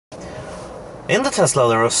In the Tesla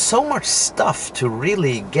there is so much stuff to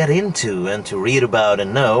really get into and to read about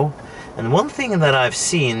and know. And one thing that I've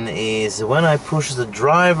seen is when I push the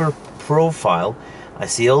driver profile, I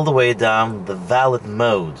see all the way down the Valet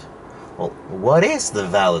mode. Well, what is the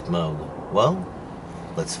Valet mode? Well,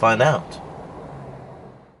 let's find out.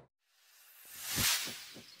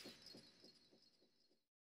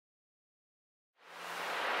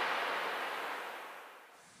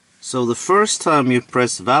 So the first time you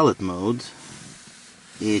press Valet mode,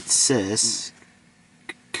 it says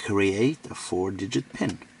create a 4-digit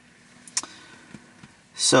PIN.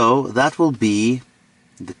 So that will be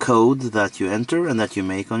the code that you enter and that you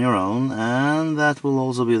make on your own, and that will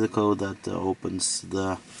also be the code that opens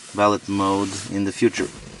the Valet mode in the future.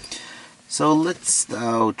 So let's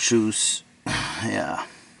now choose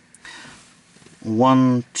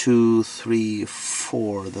 1, 2, 3,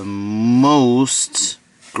 4, the most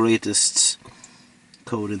greatest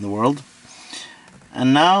code in the world.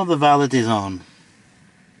 And now the Valet is on.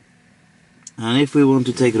 And if we want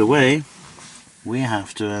to take it away, we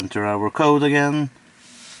have to enter our code again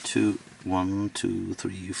to 1, 2,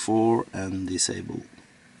 3, 4 and disable.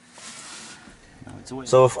 Now it's away.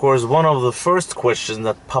 So of course one of the first questions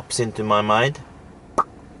that pops into my mind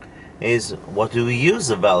is, what do we use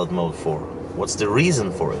the Valet mode for? What's the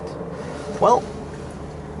reason for it? Well,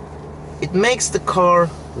 it makes the car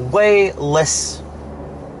way less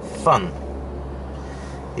fun.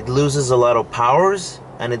 It loses a lot of powers,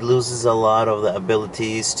 and it loses a lot of the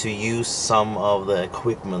abilities to use some of the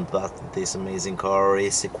equipment that this amazing car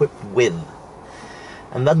is equipped with.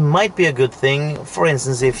 And that might be a good thing, for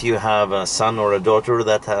instance, if you have a son or a daughter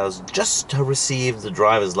that has just received the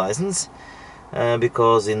driver's license,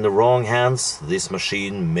 because in the wrong hands this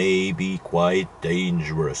machine may be quite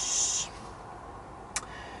dangerous.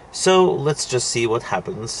 So let's just see what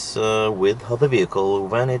happens with the vehicle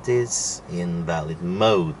when it is in Valet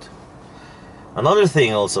mode. Another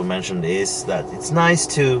thing also mentioned is that it's nice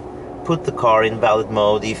to put the car in Valet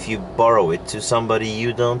mode if you borrow it to somebody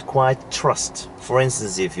you don't quite trust. For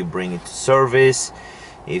instance, if you bring it to service,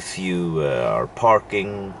 if you are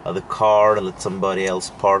parking the car and let somebody else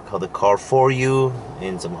park the car for you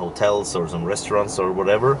in some hotels or some restaurants or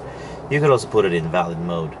whatever, you could also put it in Valet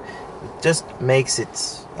mode. It just makes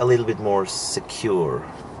it a little bit more secure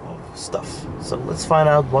of stuff. So let's find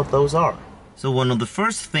out what those are. So one of the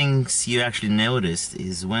first things you actually noticed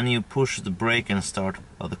is when you push the brake and start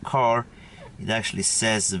the car, it actually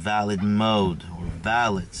says Valet mode or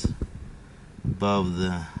Valet above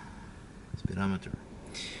the speedometer.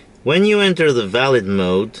 When you enter the Valet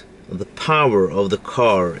mode, the power of the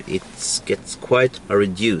car gets quite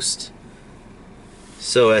reduced.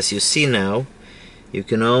 So as you see now, you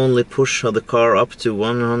can only push the car up to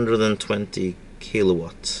 120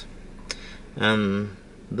 kilowatts. And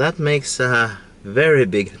that makes a very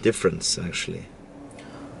big difference, actually.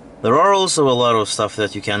 There are also a lot of stuff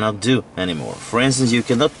that you cannot do anymore. For instance, you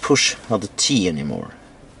cannot push the T anymore.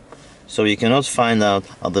 So you cannot find out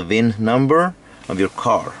the VIN number of your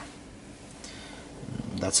car.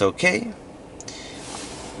 That's okay.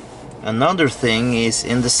 Another thing is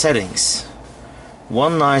in the settings.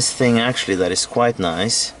 One nice thing actually that is quite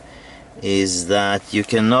nice is that you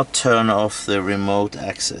cannot turn off the remote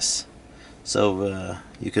access. So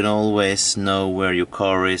you can always know where your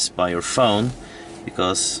car is by your phone,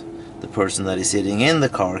 because the person that is sitting in the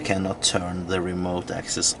car cannot turn the remote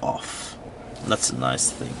access off. That's a nice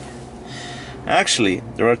thing. Actually,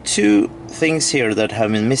 there are 2 things here that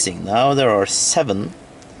have been missing. Now there are 7,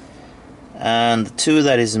 and the 2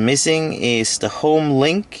 that is missing is the home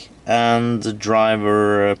link and the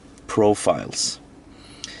driver profiles.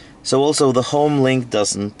 So also the home link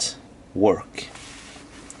doesn't work.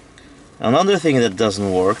 Another thing that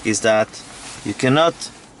doesn't work is that you cannot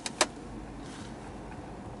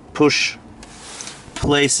push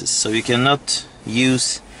places, so you cannot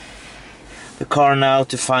use the car now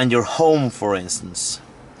to find your home, for instance.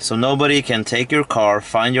 So nobody can take your car,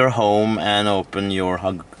 find your home and open your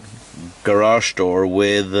garage door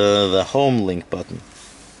with the home link button.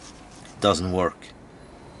 It doesn't work.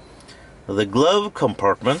 The glove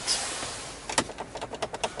compartment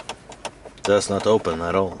does not open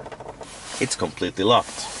at all. It's completely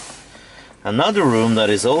locked. Another room that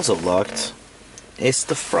is also locked is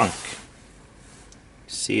the frunk.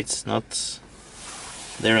 See, it's not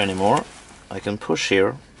there anymore. I can push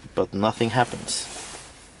here, but nothing happens.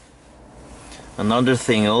 Another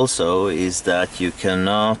thing also is that you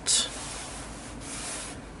cannot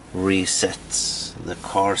reset the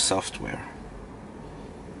car software.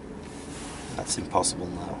 That's impossible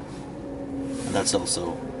now. And that's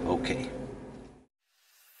also okay.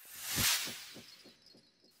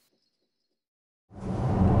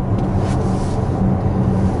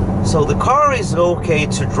 So the car is okay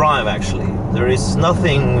to drive actually. There is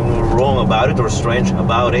nothing wrong about it or strange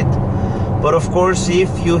about it. But of course, if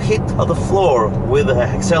you hit the floor with the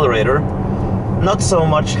accelerator, not so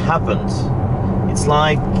much happens. It's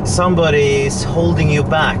like somebody is holding you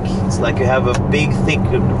back. It's like you have a big thick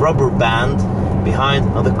rubber band behind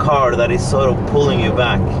the car that is sort of pulling you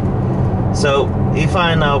back. So if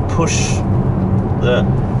I now push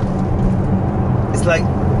it's like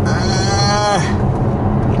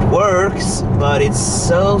it works, but it's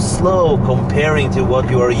so slow comparing to what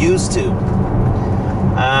you are used to.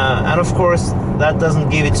 And of course that doesn't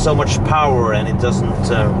give it so much power, and it doesn't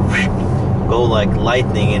go like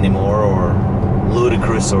lightning anymore, or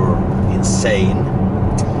ludicrous or insane.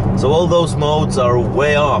 So all those modes are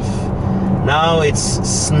way off. Now it's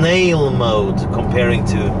snail mode comparing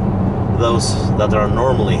to those that are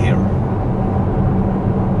normally here.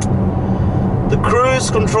 The cruise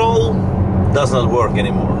control does not work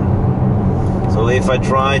anymore. So if I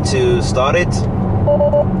try to start it,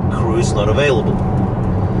 cruise not available.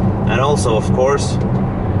 And also, of course,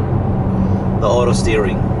 the auto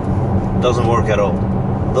steering doesn't work at all.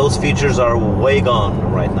 Those features are way gone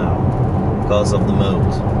right now because of the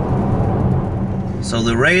mode. So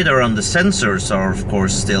the radar and the sensors are of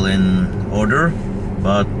course still in order,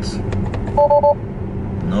 but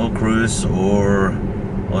no cruise or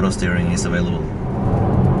auto steering is available.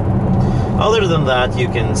 Other than that, you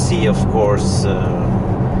can see of course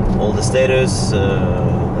all the status,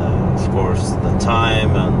 of course the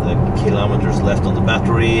time and the kilometers left on the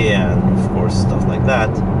battery, and of course stuff like that.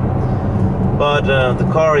 But the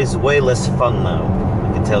car is way less fun now,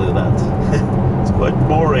 I can tell you that. It's quite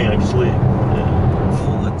boring actually. Yeah. So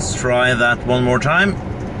let's try that one more time.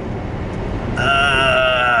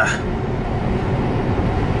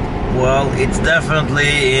 Well, it's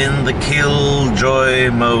definitely in the killjoy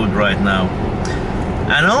mode right now.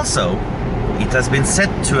 And also, it has been set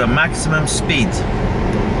to a maximum speed.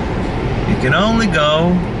 You can only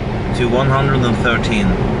go to 113.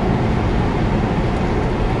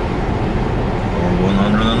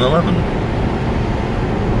 111.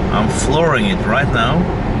 I'm flooring it right now.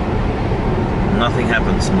 Nothing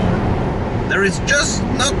happens more. There is just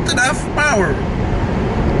not enough power.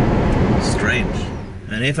 Strange.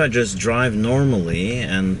 And if I just drive normally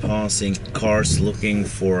and passing cars looking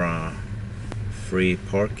for a free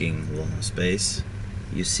parking space,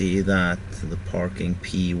 you see that the parking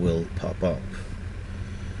P will pop up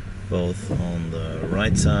both on the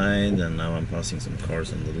right side, and now I'm passing some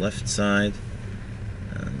cars on the left side.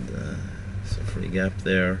 And it's a free gap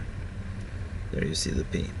there. There you see the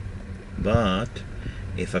P. But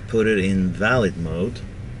if I put it in valid mode,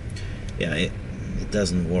 yeah, it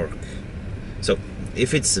doesn't work. So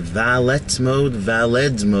if it's valet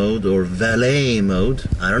mode, or valet mode,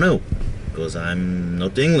 I don't know, because I'm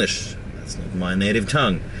not English. That's not my native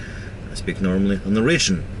tongue. I speak normally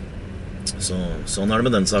Norwegian. Så sånn er det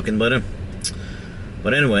med den saken bare.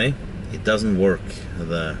 But anyway, it doesn't work,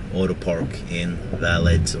 the auto park in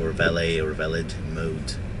valid or valid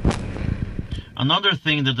mode. Another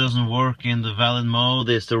thing that doesn't work in the valid mode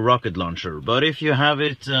is the rocket launcher, but if you have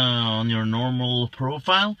it on your normal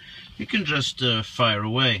profile, you can just fire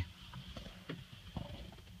away.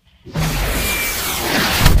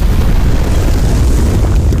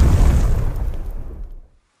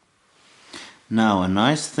 Now, a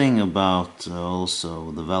nice thing about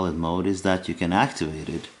also the valid mode is that you can activate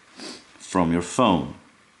it from your phone.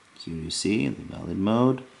 Here you see the valid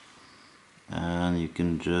mode, and you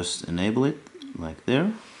can just enable it like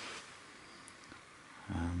there,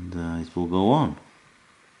 and it will go on.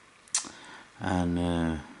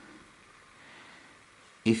 And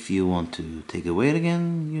if you want to take away it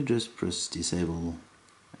again, you just press disable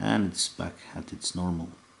and it's back at its normal.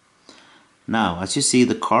 Now, as you see,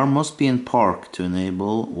 the car must be in park to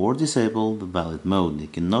enable or disable the valid mode.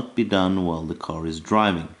 It cannot be done while the car is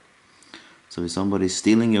driving. So if somebody is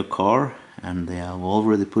stealing your car and they have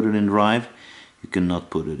already put it in drive, you cannot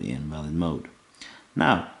put it in valid mode.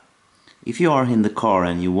 Now, if you are in the car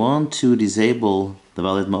and you want to disable the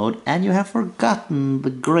valid mode and you have forgotten the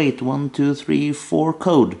great 1, 2, 3, 4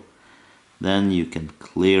 code, then you can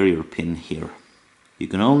clear your pin here. You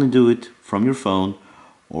can only do it from your phone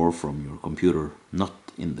or from your computer, not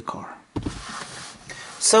in the car.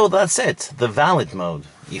 So that's it, the valid mode.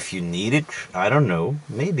 If you need it, I don't know,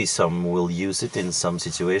 maybe some will use it in some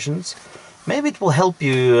situations. Maybe it will help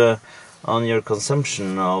you on your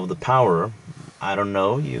consumption of the power. I don't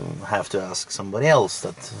know, you have to ask somebody else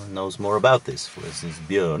that knows more about this, for instance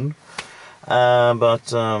Björn.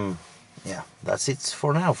 Yeah, that's it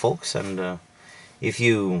for now, folks. And if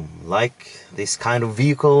you like this kind of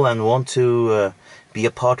vehicle and want to be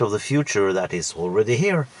a part of the future that is already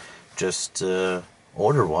here, just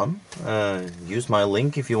order one. Use my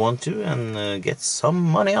link if you want to, and get some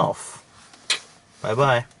money off. Bye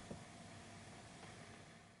bye.